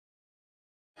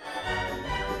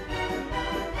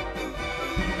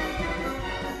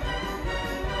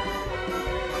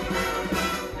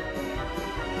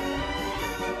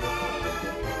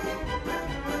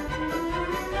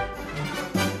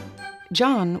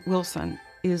John Wilson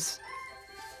he's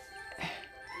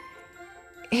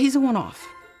a one-off.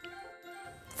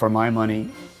 For my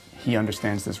money, he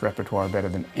understands this repertoire better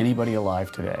than anybody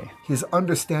alive today. His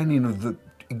understanding of the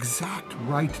exact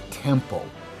right tempo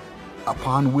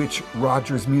upon which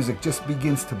Rodgers' music just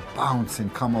begins to bounce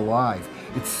and come alive.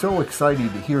 It's so exciting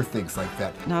to hear things like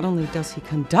that. Not only does he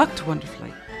conduct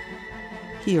wonderfully,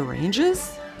 he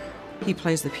arranges, he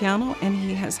plays the piano, and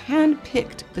he has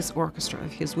handpicked this orchestra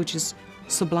of his, which is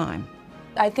sublime.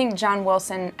 I think John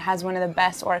Wilson has one of the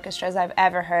best orchestras I've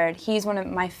ever heard. He's one of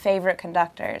my favorite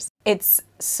conductors. It's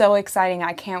so exciting.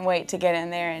 I can't wait to get in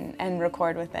there and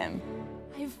record with him.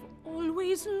 I've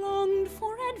always longed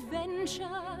for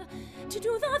adventure, to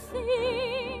do the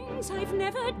things I've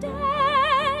never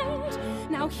dared.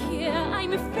 Now here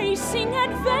I'm facing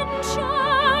adventure,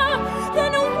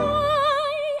 then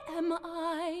why am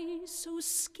I so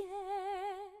scared?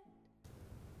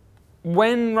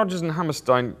 When Rodgers and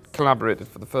Hammerstein collaborated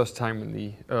for the first time in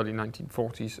the early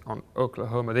 1940s on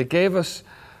Oklahoma, they gave us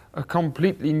a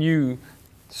completely new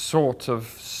sort of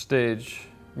stage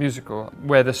musical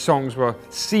where the songs were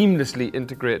seamlessly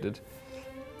integrated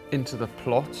into the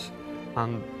plot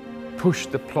and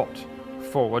pushed the plot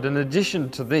forward. In addition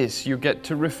to this, you get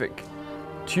terrific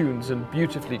tunes and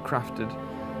beautifully crafted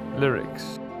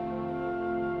lyrics.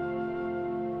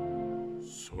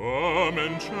 Some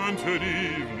enchanted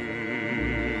evening,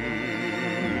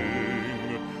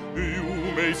 you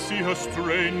may see a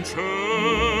stranger.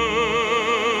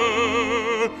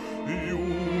 You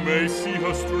may see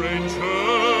a stranger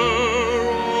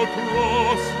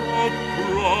across a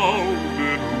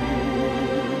crowded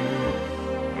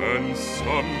room, and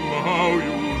somehow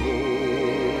you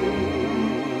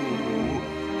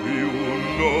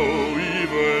know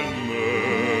even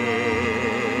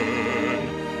then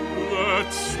that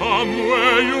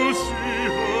somewhere you'll see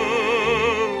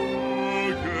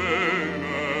her again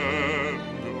and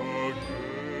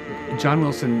again. John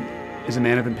Wilson is a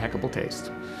man of impeccable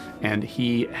taste, and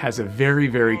he has a very,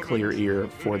 very clear ear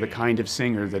for the kind of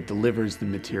singer that delivers the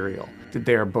material. That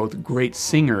they are both great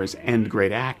singers and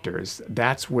great actors.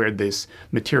 That's where this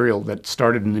material that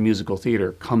started in the musical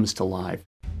theater comes to life.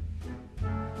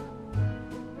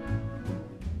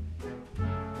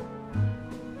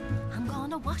 I'm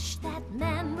gonna wash that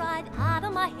man right out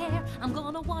of my hair. I'm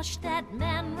gonna wash that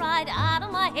man right out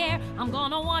of my hair. I'm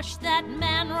gonna wash that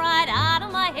man right out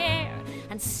of my hair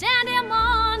and send him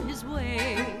on his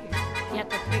way. Get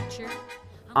the picture?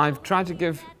 I've tried to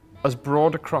give as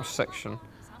broad a cross-section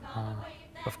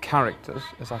of characters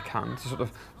as I can, to sort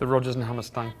of the Rodgers and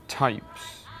Hammerstein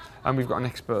types. And we've got an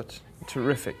expert,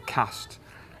 terrific cast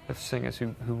of singers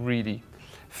who really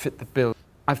fit the bill.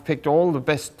 I've picked all the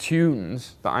best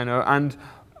tunes that I know, and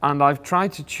I've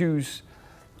tried to choose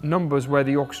numbers where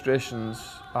the orchestrations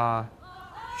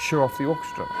show off the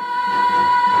orchestra.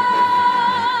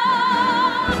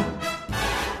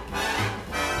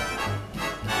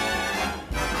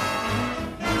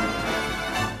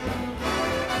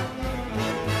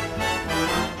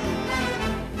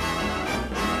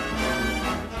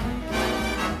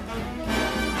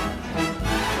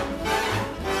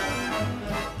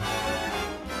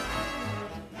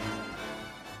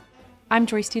 I'm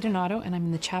Joyce DiDonato, and I'm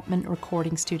in the Chapman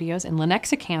Recording Studios in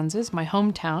Lenexa, Kansas, my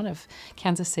hometown of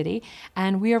Kansas City.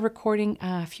 And we are recording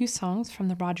a few songs from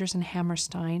the Rodgers and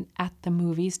Hammerstein At the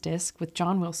Movies disc with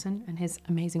John Wilson and his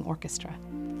amazing orchestra.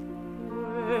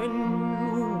 When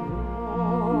you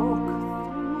walk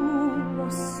through a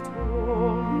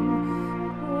storm,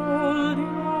 hold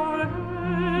your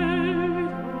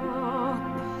head up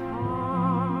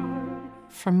high.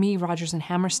 For me, Rodgers and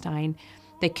Hammerstein,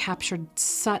 they captured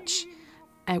such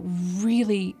a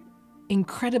really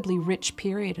incredibly rich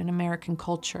period in American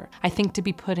culture. I think to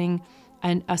be putting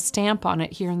a stamp on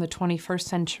it here in the 21st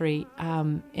century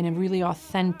in a really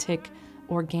authentic,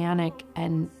 organic,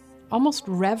 and almost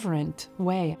reverent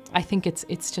way, I think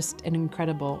it's just an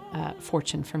incredible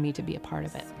fortune for me to be a part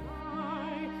of it.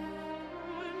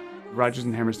 Rodgers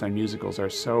and Hammerstein musicals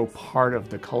are so part of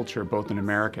the culture, both in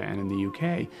America and in the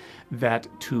UK, that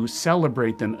to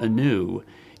celebrate them anew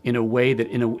in a way that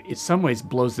in some ways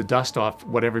blows the dust off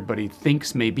what everybody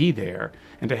thinks may be there,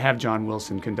 and to have John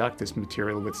Wilson conduct this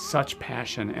material with such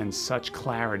passion and such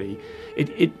clarity,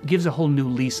 it gives a whole new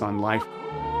lease on life.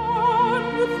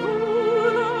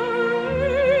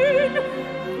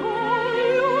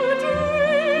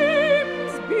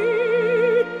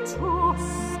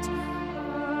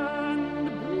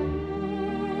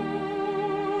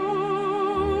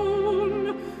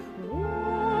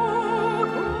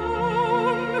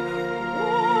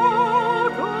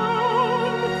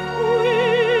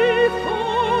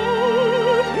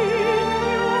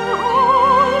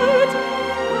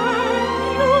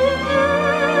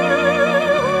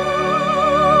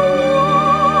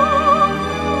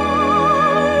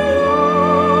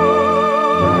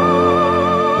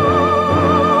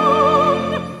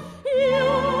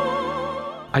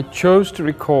 I chose to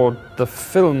record the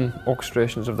film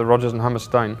orchestrations of the Rodgers and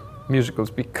Hammerstein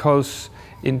musicals because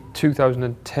in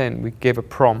 2010 we gave a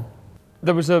prom.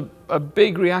 There was a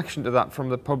big reaction to that from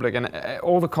the public, and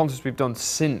all the concerts we've done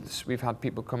since, we've had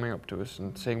people coming up to us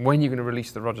and saying, when are you going to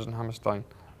release the Rodgers and Hammerstein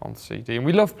on CD? And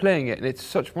we love playing it, and it's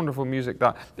such wonderful music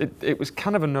that it was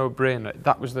kind of a no-brainer.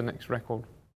 That was the next record.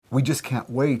 We just can't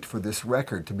wait for this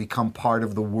record to become part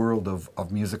of the world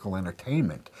of musical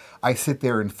entertainment. I sit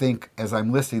there and think, as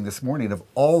I'm listening this morning, of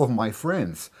all of my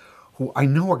friends who I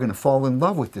know are going to fall in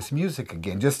love with this music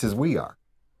again, just as we are.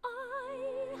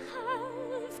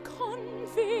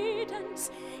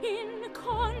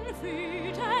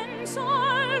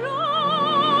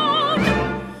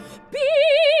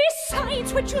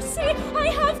 Besides what you say, I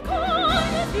have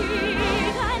confidence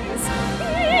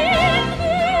in